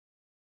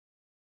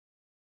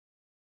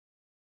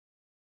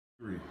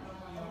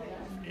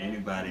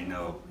Anybody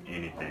know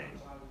anything,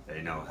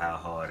 they know how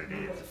hard it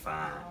is to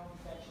find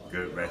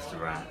good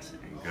restaurants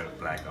and good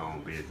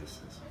black-owned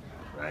businesses,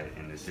 right,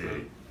 in the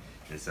city.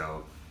 And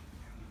so,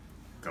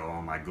 go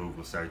on my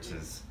Google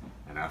searches,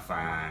 and I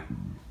find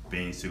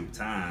Bean Soup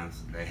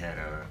Times. They had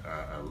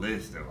a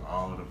list of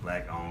all the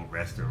black-owned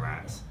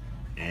restaurants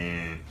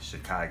in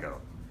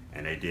Chicago,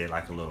 and they did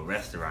like a little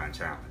restaurant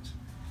challenge.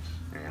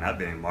 And I've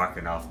been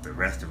marking off the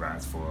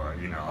restaurants for,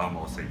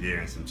 almost a year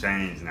and some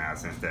change now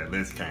since that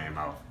list came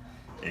off.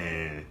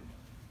 And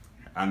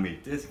I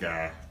meet this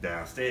guy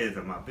downstairs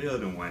at my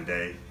building one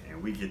day,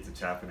 and we get to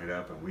chopping it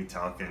up, and we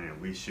talking, and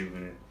we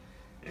shooting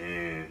it.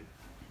 And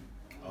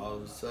all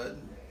of a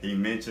sudden, he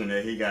mentioned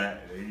that he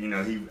got,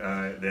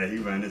 that he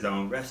run his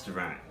own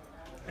restaurant.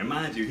 And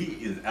mind you,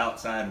 he is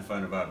outside in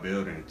front of our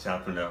building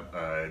chopping up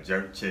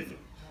jerk chicken.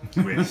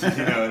 Which, you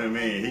know what I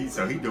mean?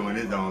 So he doing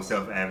his own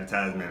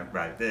self-advertisement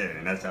right there,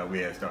 and that's how we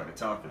had started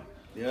talking.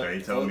 Yeah, so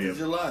he told 4th of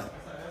July.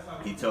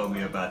 He told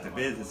me about the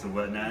business and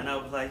whatnot, and I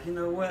was like, you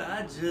know what?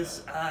 I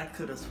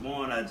could have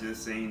sworn I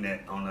just seen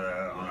that on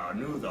our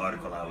news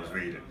article I was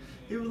reading.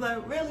 He was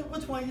like, really?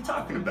 Which one are you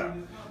talking about?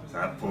 So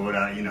I pulled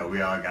out,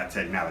 we all got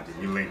technology.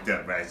 We linked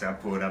up, right? So I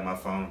pulled out my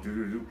phone,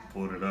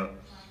 pulled it up,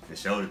 and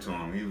showed it to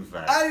him. He was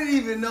like, I didn't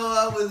even know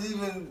I was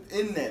even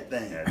in that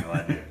thing. I had no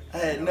idea. I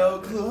had no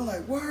clue. I'm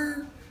like,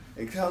 word?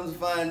 And comes to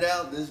find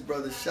out, this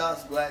brother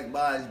shops black,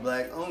 buys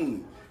black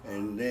only.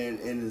 And then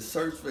in the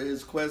search for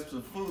his quest for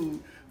food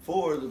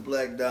for the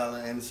black dollar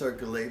and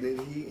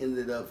circulating, he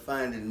ended up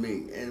finding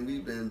me. And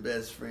we've been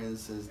best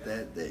friends since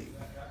that day.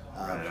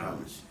 I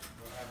promise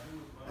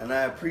you. And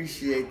I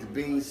appreciate the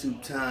Bean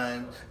Soup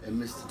Times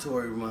and Mr.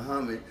 Tory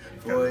Muhammad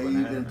for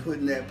even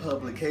putting that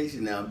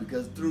publication out,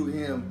 because through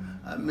him,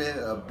 I met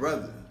a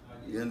brother,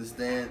 you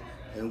understand?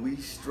 And we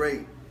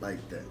straight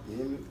like that, you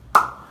hear me?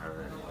 All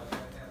right.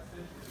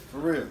 For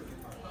real.